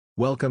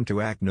Welcome to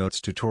ACT Notes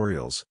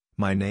Tutorials.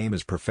 My name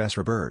is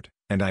Professor Bert,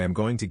 and I am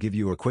going to give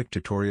you a quick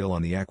tutorial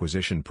on the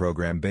Acquisition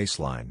Program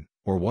Baseline,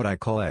 or what I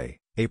call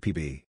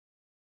APB.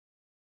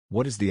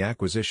 What is the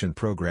Acquisition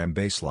Program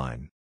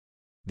Baseline?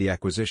 The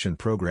Acquisition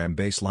Program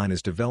Baseline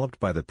is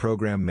developed by the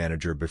Program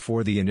Manager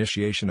before the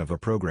initiation of a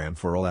program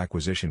for all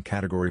acquisition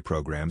category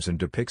programs and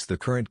depicts the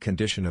current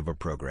condition of a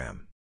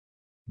program.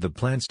 The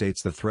plan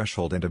states the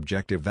threshold and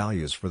objective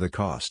values for the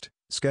cost,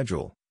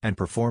 schedule, and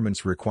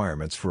performance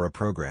requirements for a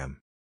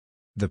program.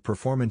 The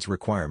performance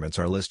requirements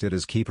are listed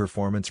as key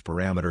performance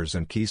parameters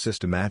and key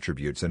system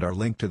attributes and are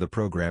linked to the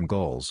program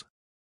goals.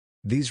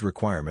 These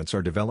requirements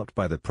are developed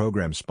by the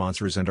program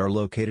sponsors and are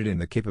located in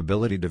the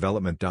Capability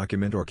Development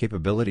Document or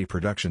Capability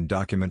Production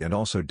Document and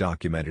also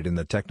documented in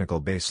the Technical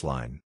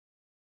Baseline.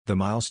 The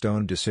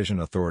Milestone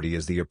Decision Authority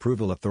is the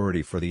approval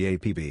authority for the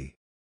APB.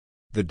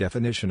 The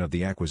definition of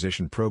the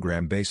Acquisition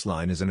Program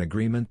Baseline is an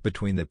agreement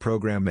between the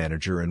Program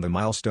Manager and the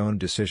Milestone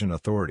Decision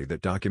Authority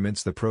that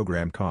documents the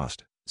program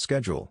cost,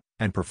 schedule,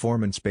 and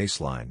performance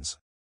baselines.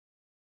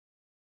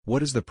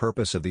 What is the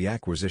purpose of the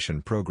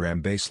Acquisition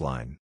Program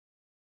Baseline?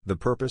 The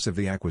purpose of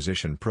the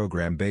Acquisition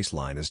Program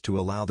Baseline is to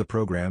allow the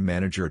Program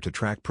Manager to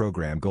track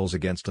program goals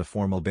against a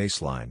formal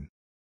baseline.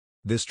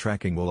 This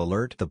tracking will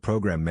alert the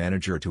Program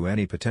Manager to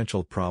any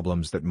potential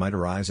problems that might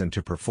arise and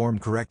to perform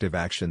corrective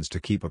actions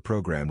to keep a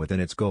program within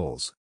its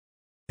goals.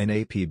 An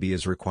APB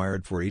is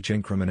required for each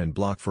increment and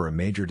block for a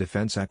major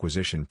defense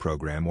acquisition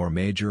program or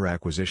major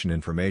acquisition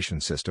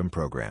information system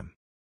program.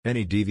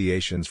 Any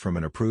deviations from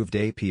an approved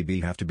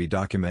APB have to be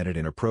documented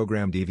in a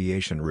Program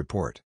Deviation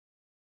Report.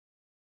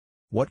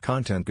 What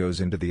content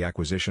goes into the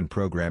Acquisition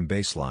Program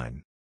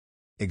Baseline?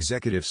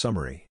 Executive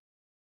Summary.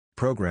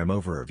 Program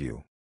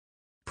Overview.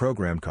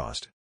 Program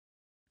Cost.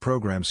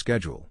 Program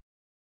Schedule.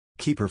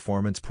 Key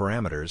Performance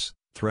Parameters,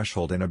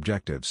 Threshold and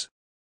Objectives.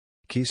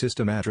 Key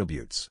System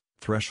Attributes,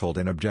 Threshold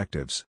and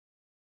Objectives.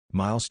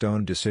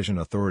 Milestone Decision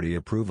Authority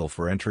approval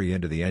for entry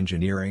into the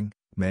engineering,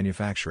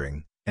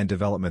 manufacturing, and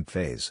development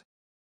phase.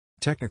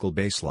 Technical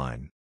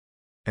Baseline.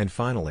 And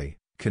finally,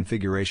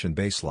 Configuration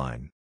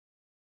Baseline.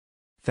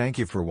 Thank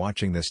you for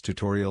watching this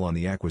tutorial on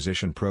the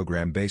Acquisition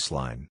Program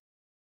Baseline.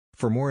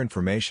 For more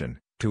information,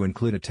 to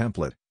include a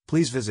template,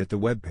 please visit the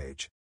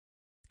webpage.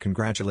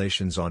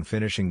 Congratulations on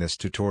finishing this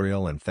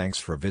tutorial and thanks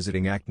for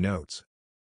visiting ACT Notes.